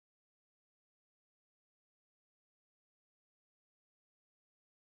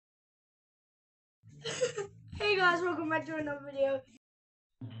Hey guys, welcome back to another video.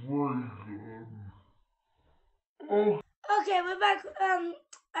 Okay, we're back,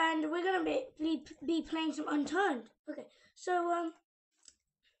 and we're gonna be playing some Unturned. Okay, so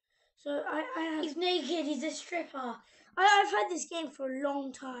I have... He's naked, he's a stripper. I've had this game for a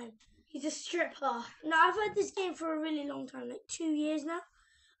long time. He's a stripper. No, I've had this game for a really long time, like 2 years now.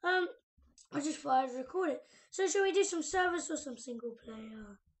 I just thought I'd record it. So shall we do some service or some single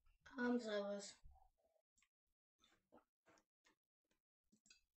player? Service.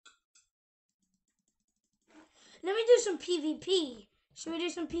 Let me do some PvP. Should we do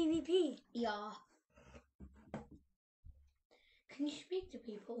some PvP? Yeah. Can you speak to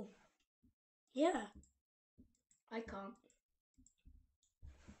people? Yeah. I can't.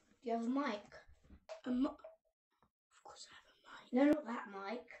 Do you have a mic? Of course I have a mic. No, not that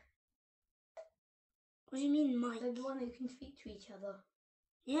mic. What do you mean mic? The one who can speak to each other.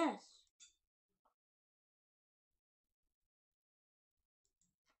 Yes.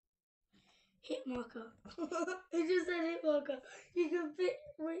 Hit marker. It just said hit marker. You can pick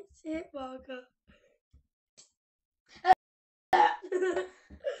which hit marker.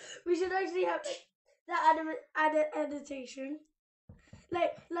 We should actually have that annotation.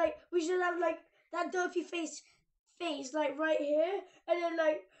 Like we should have like that dopey face like right here, and then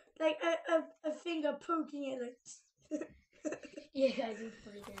like a finger poking it like. Yeah, guys, we're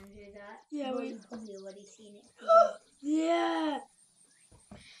probably gonna do that. Yeah, we've probably already seen it. Yeah.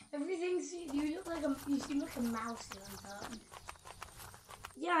 Everything's. You seem like a mouse in Unturned.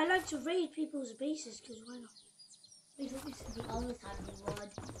 Yeah, I like to raid people's bases because why not? We thought this was the other type of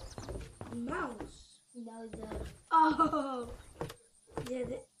word. Mouse. No, Oh. Yeah,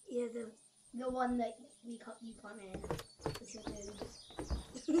 the one that you can't in. It's your noobs.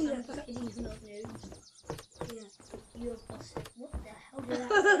 Yeah. I'm just kidding, you're not noobs. Yeah. You're boss. What the hell did that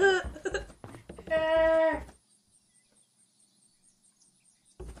say?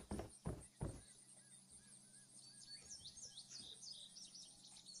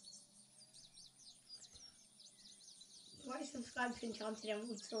 Why subscribe to Enchanted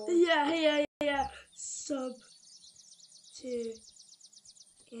Emerald Sword? Yeah. Sub to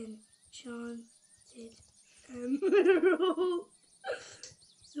Enchanted Emerald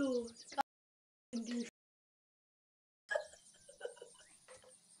Sword.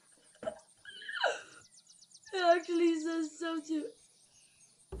 It actually says sub to.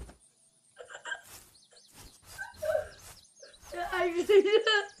 It actually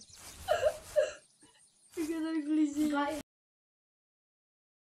you can actually see. Guys,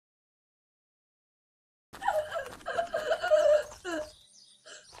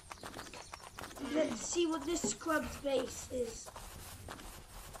 let's see what this scrub's base is.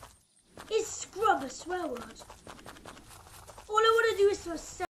 Is scrub a swear word? All I want to do is to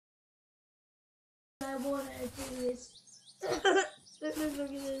sell. all I want to do is. Look at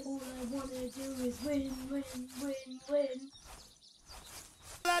this. All I want to do is win.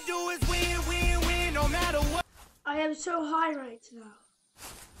 All I do is win, no matter what. I am so high right now.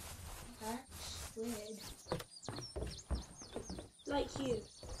 That's weird. Like you.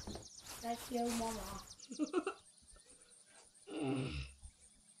 Like your mama.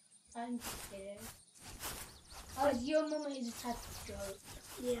 I'm just kidding. Oh, your mama is a type of joke.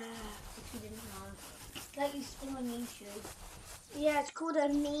 Yeah. If you didn't know. It's like you spin on YouTube. Yeah, it's called a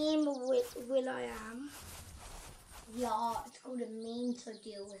meme with willam. Yeah, it's called a meme, so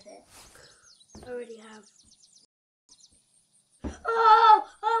deal with it. I already have. Oh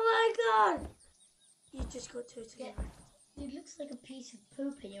my god! You just got to Yeah. It looks like a piece of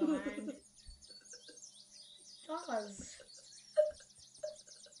poop in your hand. It does.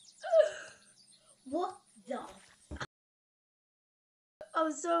 What the?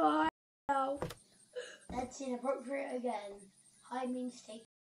 I'm so high now. That's inappropriate again. High means take.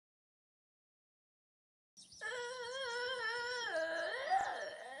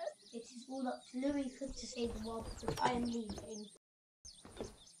 It is all up to Louis Cook to save the world because I am leaving.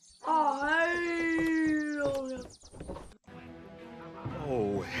 Oh, hell no.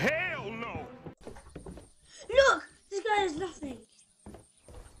 Oh, hell no! Look! This guy has nothing.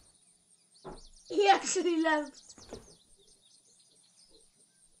 He actually left.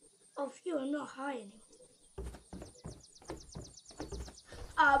 Oh, phew, I'm not high anymore.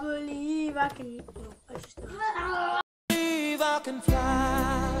 I believe I can... No, I just don't. I believe I can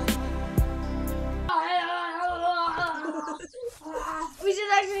fly. We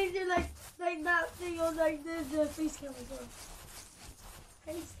should actually do like that thing on like the face cam as well.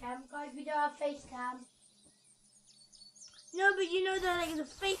 Face cam, guys, we don't have face cam. No, but you know that like the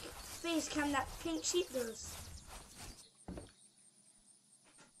fake face cam that Pink Sheep does.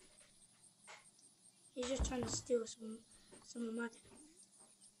 He's just trying to steal some of my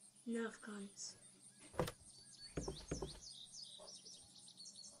Nerf guns.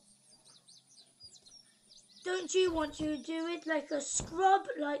 Don't you want to do it like a scrub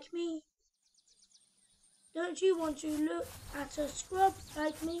like me? Don't you want to look at a scrub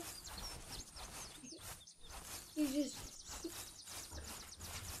like me? You just...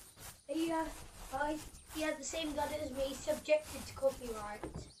 Yeah, he had the same gun as me, subjected to copyright.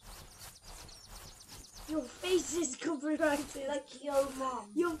 Your face is copyrighted. Like your mom.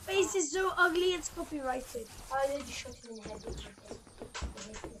 Your face is so ugly it's copyrighted. I just shot him in the head with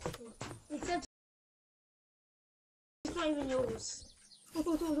Except it's not even yours.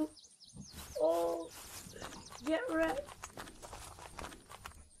 Oh, get wrecked.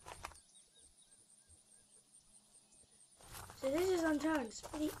 So this is Unturned. It's a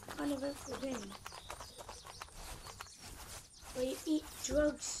pretty uneventful game. Where you eat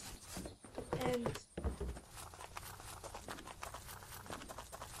drugs and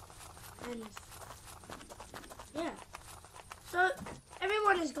yeah. So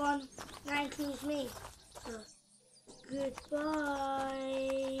everyone is gone. That includes me. So goodbye.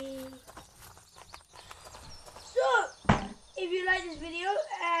 So if you like this video,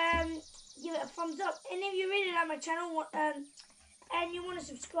 give it a thumbs up. And if you really like my channel, and you want to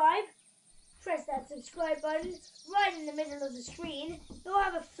subscribe, press that subscribe button right in the middle of the screen. You'll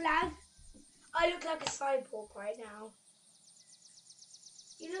have a flag. I look like a cyborg right now.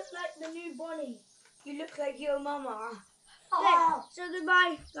 You look like the new Bonnie. You look like your mama. Yeah, so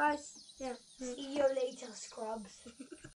goodbye, guys. Yeah. See you later, scrubs.